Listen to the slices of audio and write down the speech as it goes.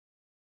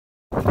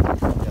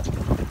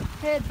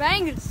Head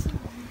Bangaz.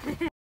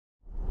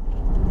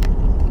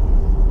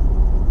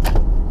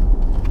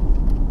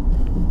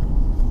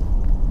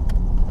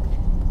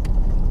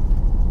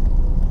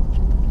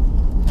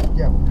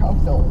 Yeah,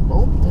 cops on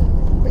boat.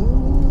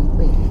 Bing,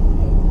 bing.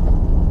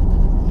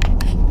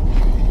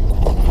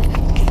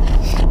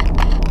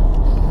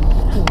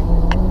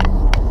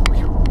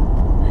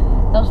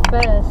 That was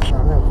fast. I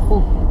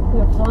know.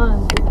 You're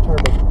flying.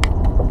 Turbo.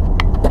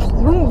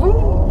 Boom, boom.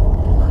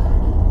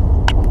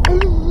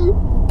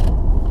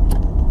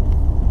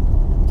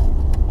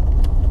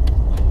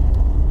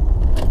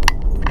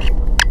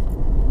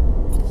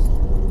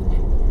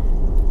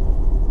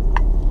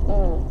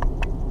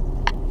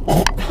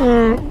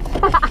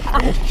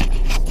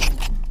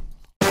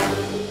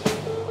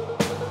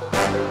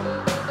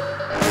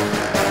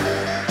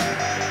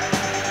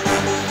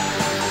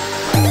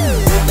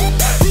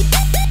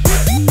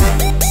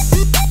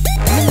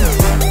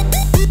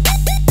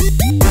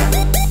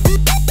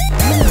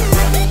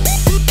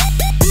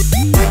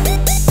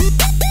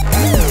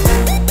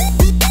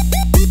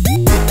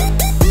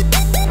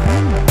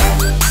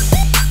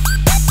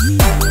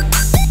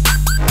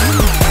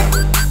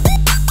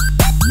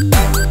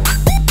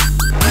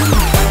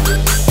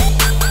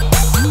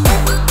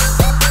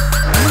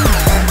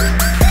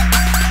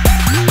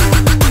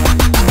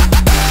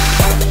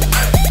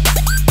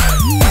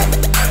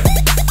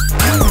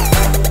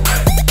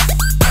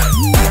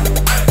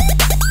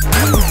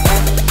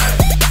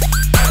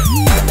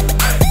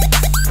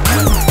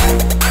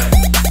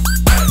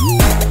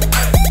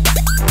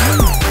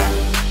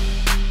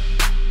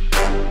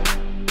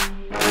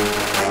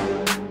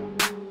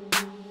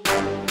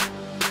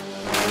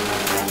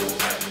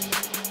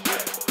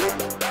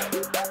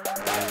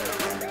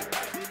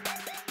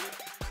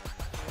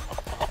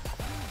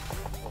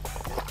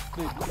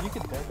 Dude, you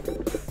can take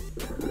it.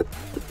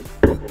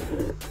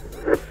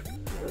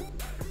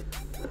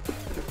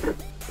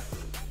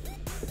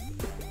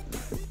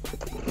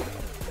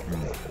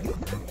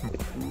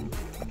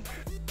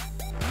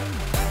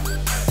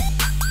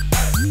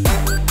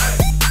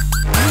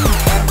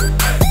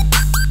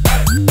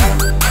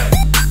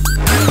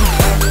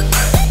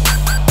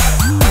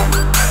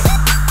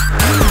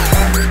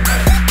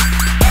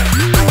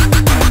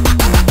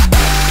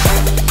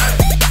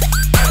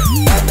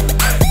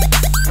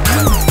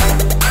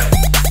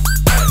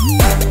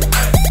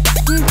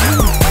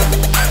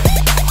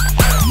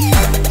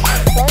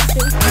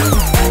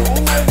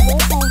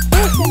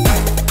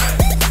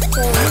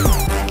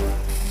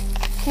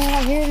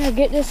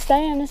 Get this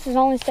stand. This is the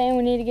only stand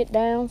we need to get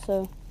down,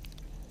 so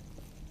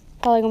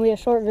probably gonna be a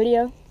short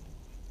video.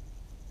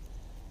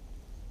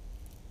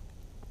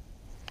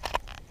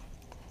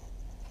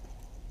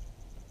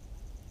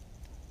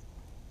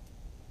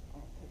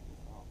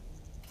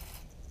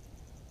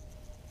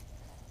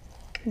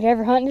 Did you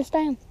ever hunt this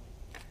stand?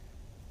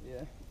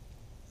 Yeah.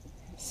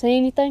 See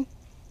anything?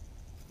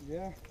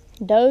 Yeah.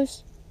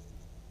 Does?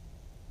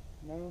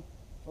 No.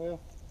 Well,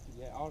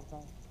 yeah, all the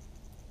time.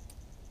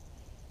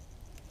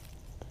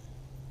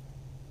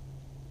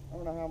 I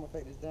don't know how I'm gonna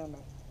take this down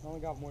though. I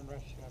only got one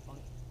ratchet strap on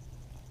it.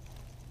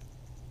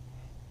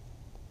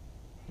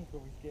 It's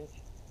gonna be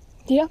sketchy.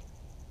 Yeah.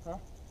 Huh?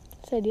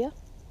 Said yeah.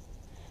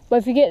 But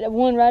if you get that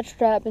one ratchet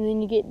strap and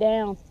then you get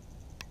down,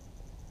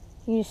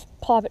 you just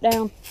plop it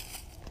down.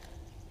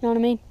 You know what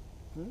I mean?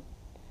 Hmm?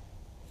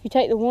 If you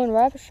take the one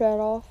ratchet strap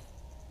off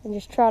and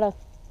just try to.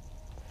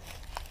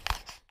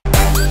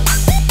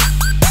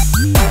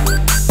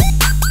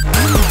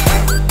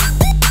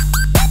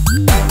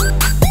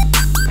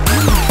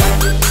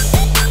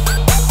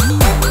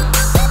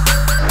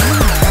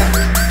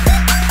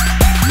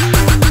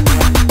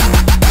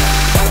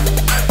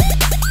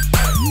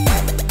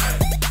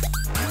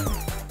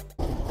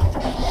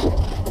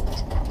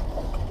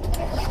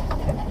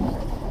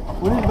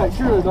 We need to make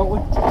sure though, don't we?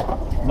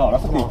 No,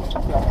 that's a big.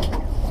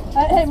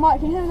 Hey Mike,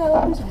 can you hand me that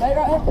little piece of bait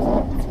right there?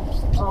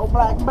 Oh,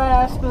 black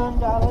bass done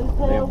got his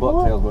tail. Damn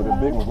bucktails, but they're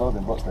big ones love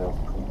them bucktails.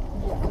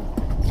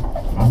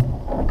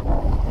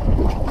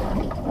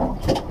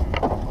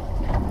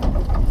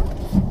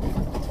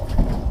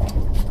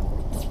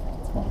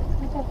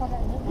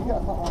 You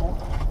got something on that?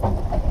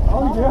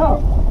 Oh,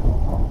 yeah.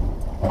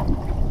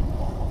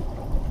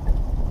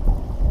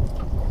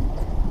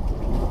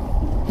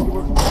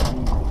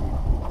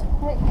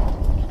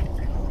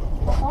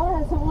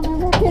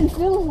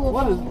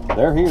 What is it?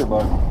 They're here,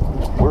 bud.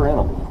 We're in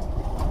them.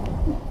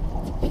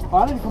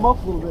 I need to come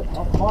up a little bit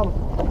off the bottom.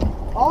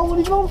 Oh, what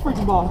are you on the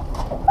freaking bottom?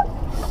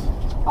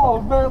 I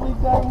was barely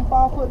down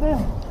 5 foot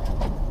down.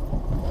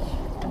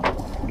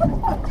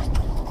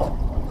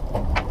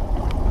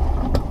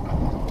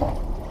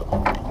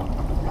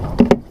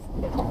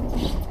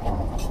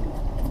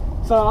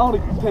 So I want to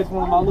catch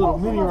one of my little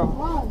mini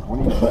rods. We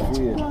need to put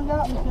squid. You done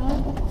got me, son.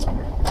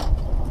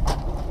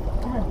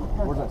 Come here.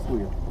 Where's that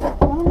squid? I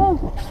don't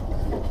know.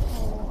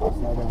 It's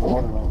not in the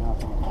water right now,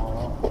 so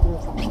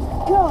it's far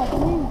off. God,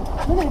 man,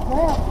 look at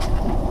that.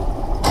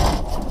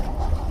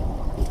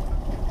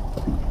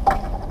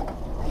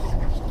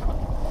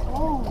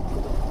 Oh.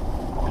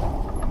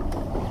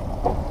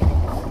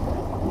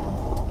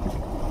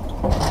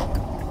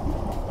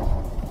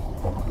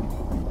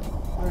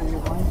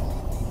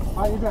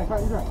 drag,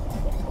 tighten your drag.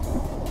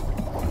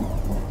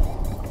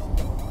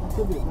 That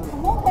should be a better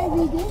Come on,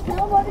 baby, just tell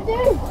them what to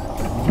do.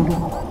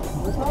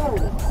 It's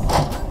hard.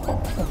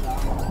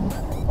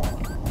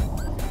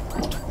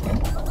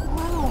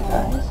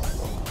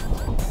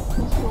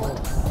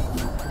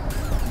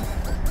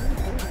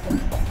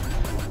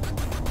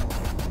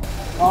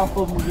 Off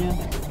of them again.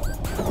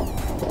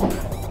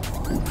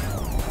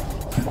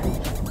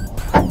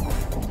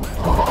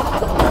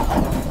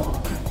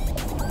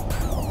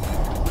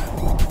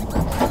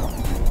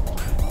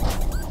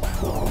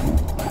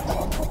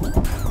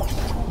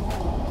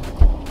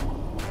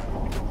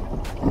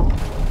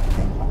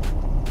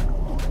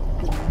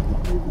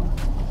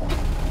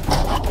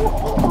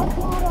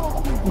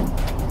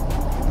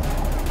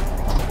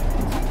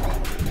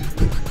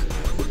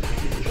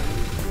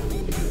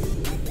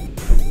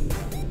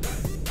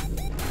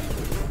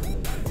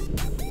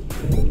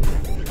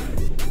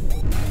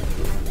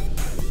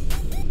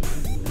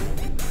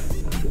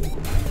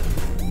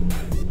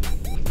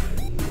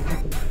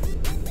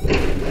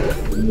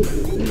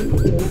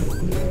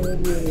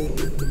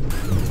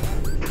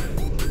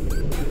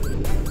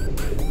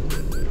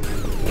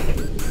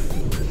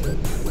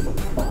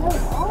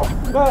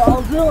 No, I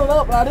was drilling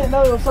up, but I didn't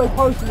know it was so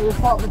close to me. It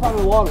just popped in the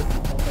water.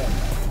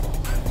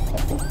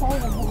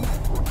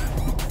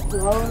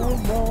 Throwing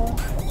it, boy.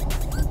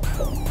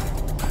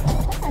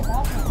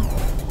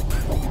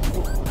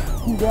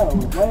 You got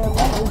it. Laying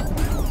low.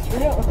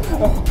 Yeah.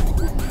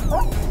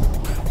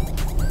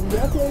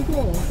 That's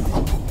okay.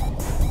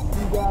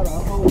 You got a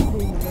whole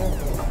team in there.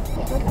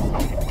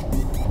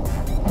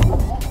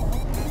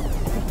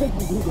 I think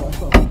you do that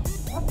something.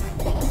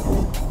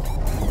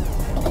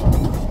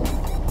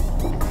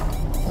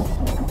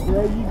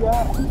 There you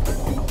got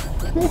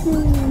Picky!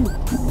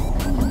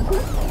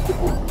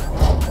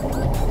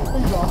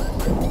 He's off.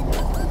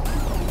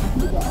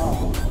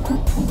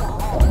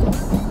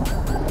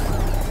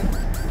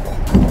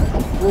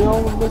 We on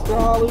with Mr.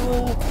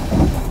 Hollywood?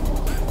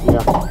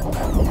 Yeah.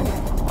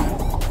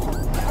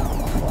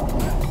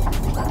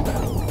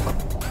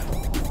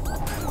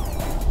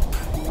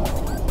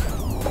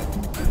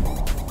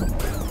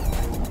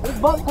 This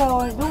buck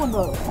tail ain't doing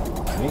nothing.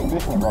 You ain't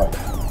fishing it right.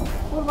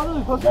 What am I doing?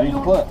 You Supposed to gotta be use the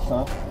doing clutch,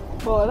 son.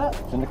 well, that.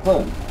 It's in the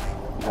clutch. You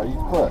gotta use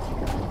the clutch.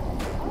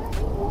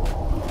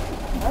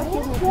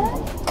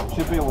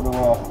 Should be able to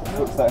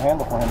fix that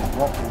handle for him to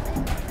jump to.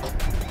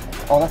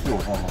 Oh, that's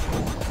yours, huh?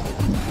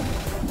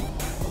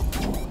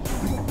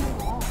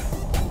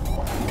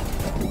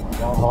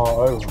 Down all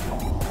over.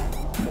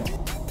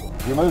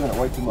 You're moving it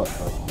way too much,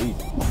 bro. Easy.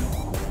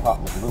 Just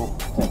pop this little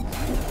tint. I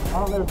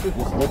don't know if this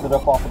Just lift it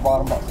up off the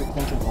bottom about 6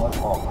 inches and let it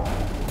fall.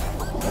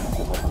 Let it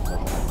sit there for a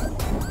second.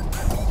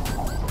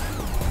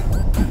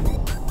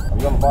 Are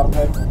you on the bottom,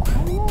 Dave?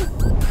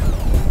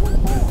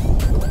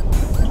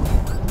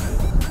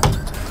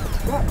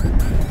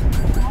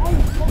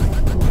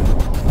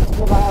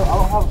 because I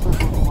don't have a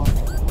circle anymore.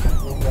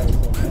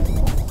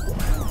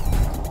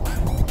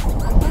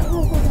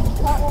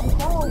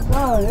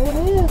 No, it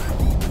is.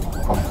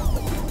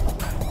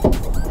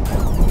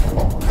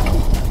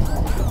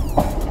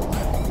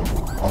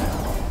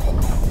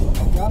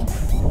 Got it?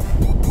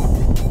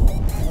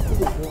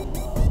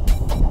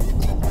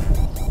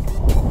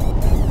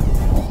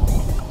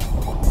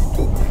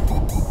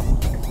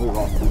 Move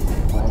on.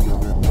 Land you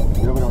over here.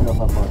 Get over there on the other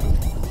side of the boat.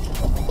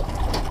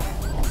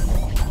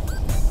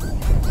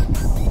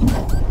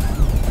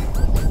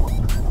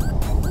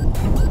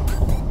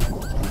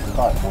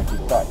 Tight, boy.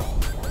 Keep tight.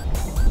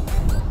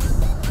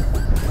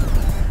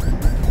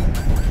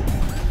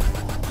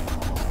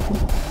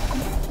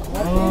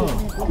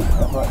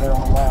 That's right there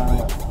on the line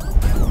there.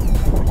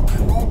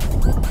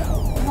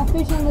 Am I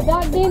fishing the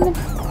dock demon?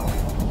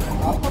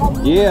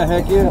 Yeah,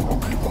 heck yeah.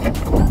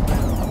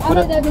 I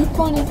bet that'd be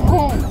fun as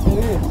heck.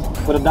 It is.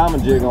 Put a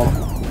diamond jig on it.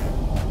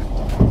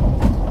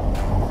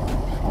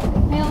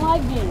 I don't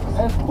like gigs.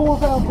 There's 4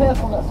 pound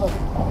test on that sucker.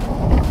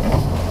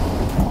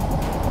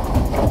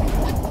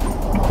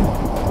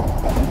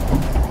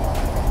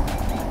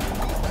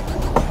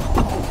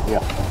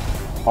 Yeah,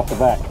 off the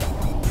back.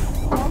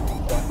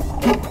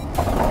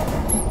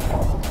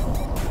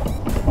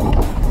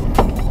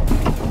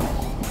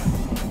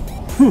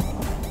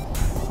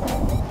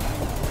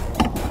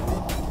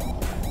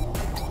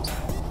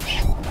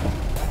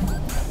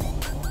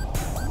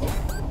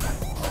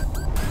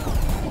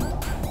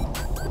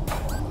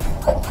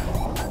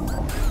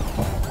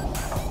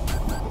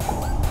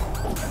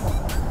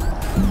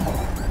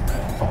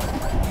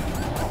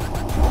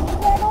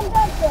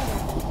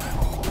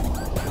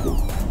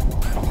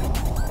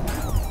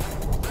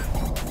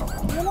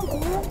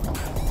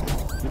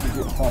 You be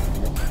getting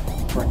something. You're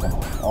freaking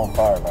on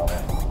fire down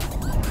there.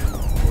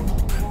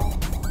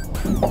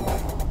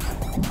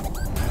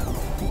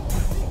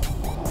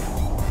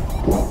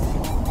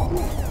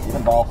 Get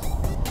him, boss.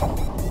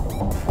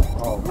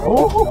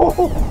 Oh, that's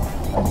a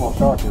little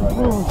sharky right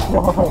there.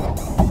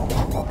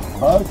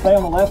 Bud, stay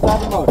on the left side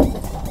of the motor.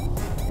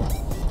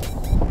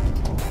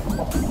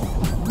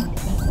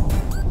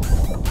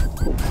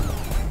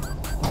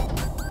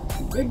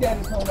 Big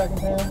Daddy's coming back in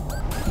town.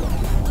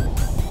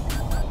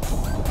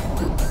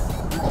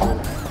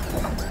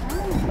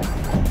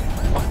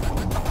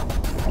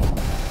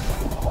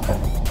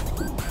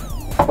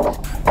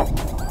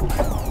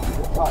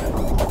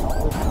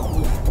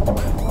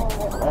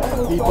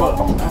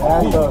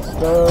 That's a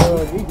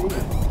stud.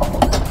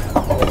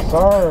 Yes,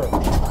 sir.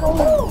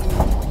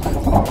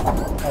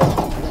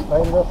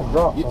 Hey, it up and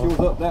drop. Get yours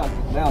up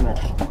down there.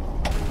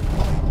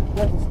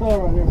 That's a stud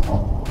right here.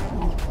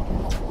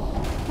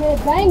 Head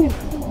Bangaz.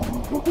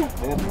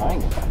 Head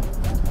Bangaz.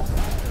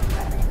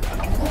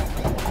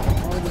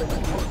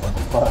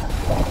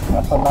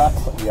 That's a nice,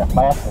 yeah,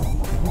 Bassin.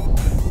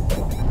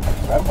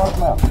 Grab him out of his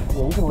mouth.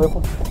 Yeah, you can lift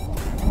them.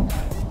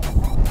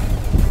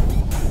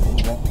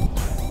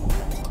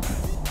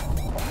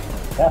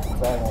 That's the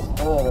thing on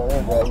stud right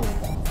there, Dave.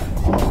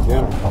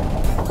 Yeah.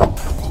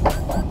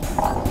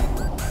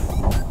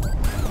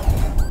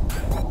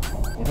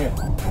 In here.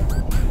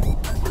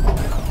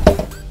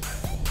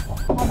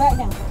 Now back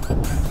down.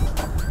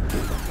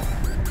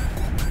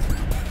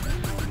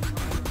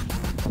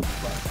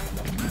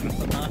 That's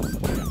a nice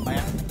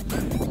Bassin.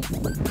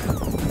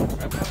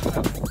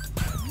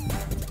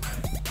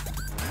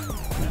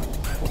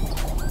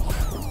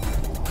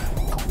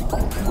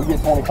 We get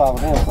 25 of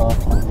them, son.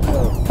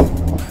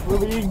 We'll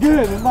be eating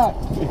good tonight.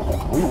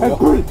 We That's will.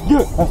 pretty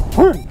good. That's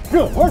pretty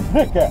good. Where's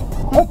Nick at?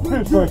 That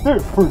fish right there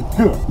is pretty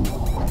good.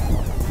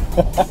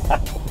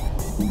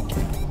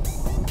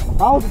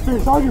 I was a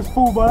fish. I get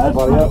fooled by that.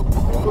 Buddy up.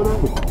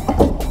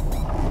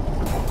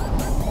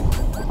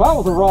 If I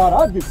was a rod,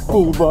 I'd get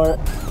fooled by it.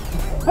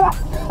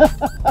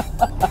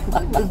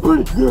 It's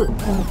pretty good.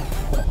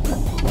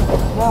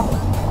 Now,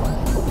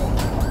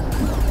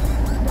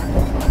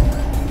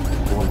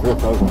 Going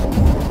drift over.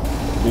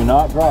 Do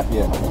not drop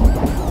yet.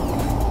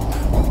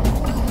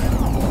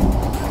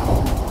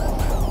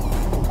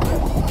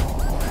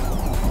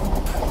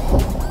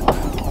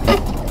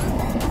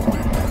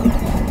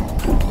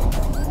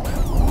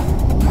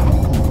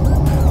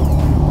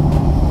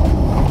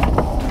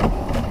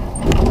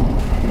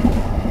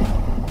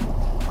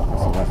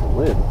 So that's a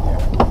lid.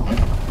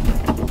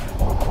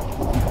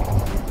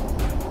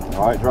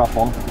 All right, drop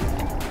on.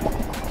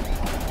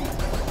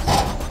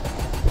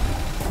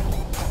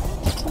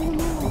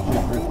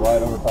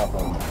 Right over top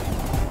of it.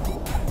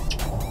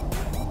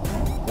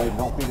 Dave,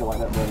 don't feed it like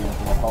that, buddy. It's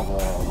going to cause a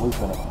loop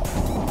in it.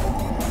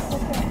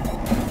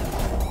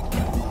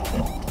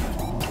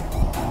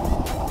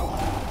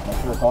 Make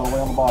sure it's all the way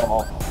on the bottom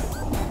off.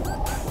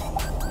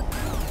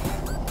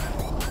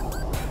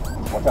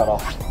 Watch out,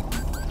 off.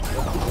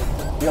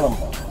 Feel him.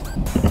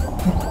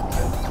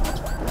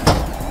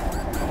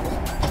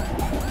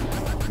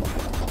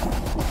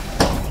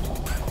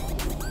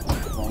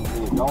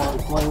 Y'all want to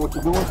explain what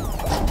you're doing?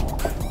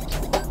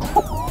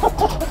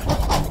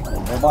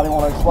 Everybody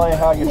want to explain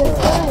how you keep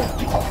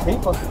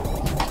us?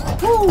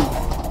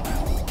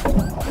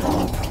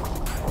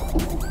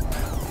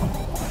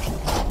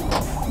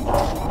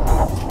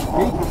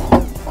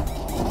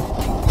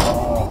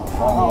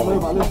 I don't know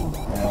about this one.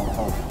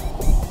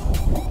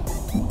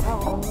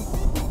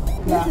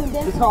 Nah,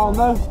 it's called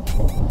no.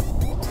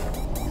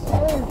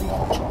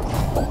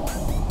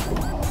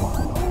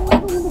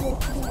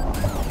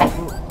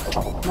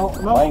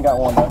 No. I ain't got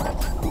one though.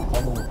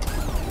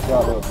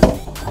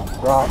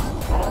 Drop.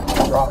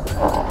 Drop,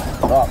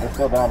 they're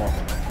still down there.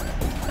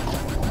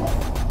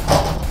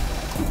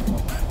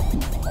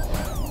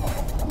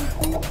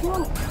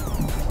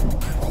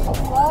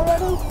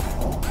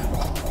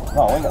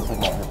 No, we ain't got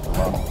signal here for a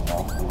while.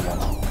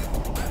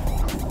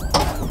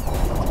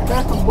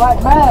 That's some black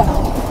bass.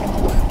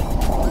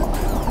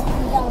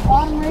 You got a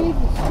bottom reef,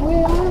 you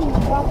squid on them,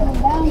 you're dropping them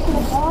down to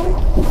the bottom.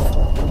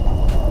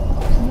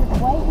 You're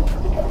waiting.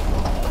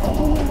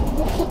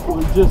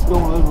 We're just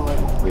going over right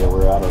now. Yeah,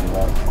 we're out of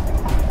that.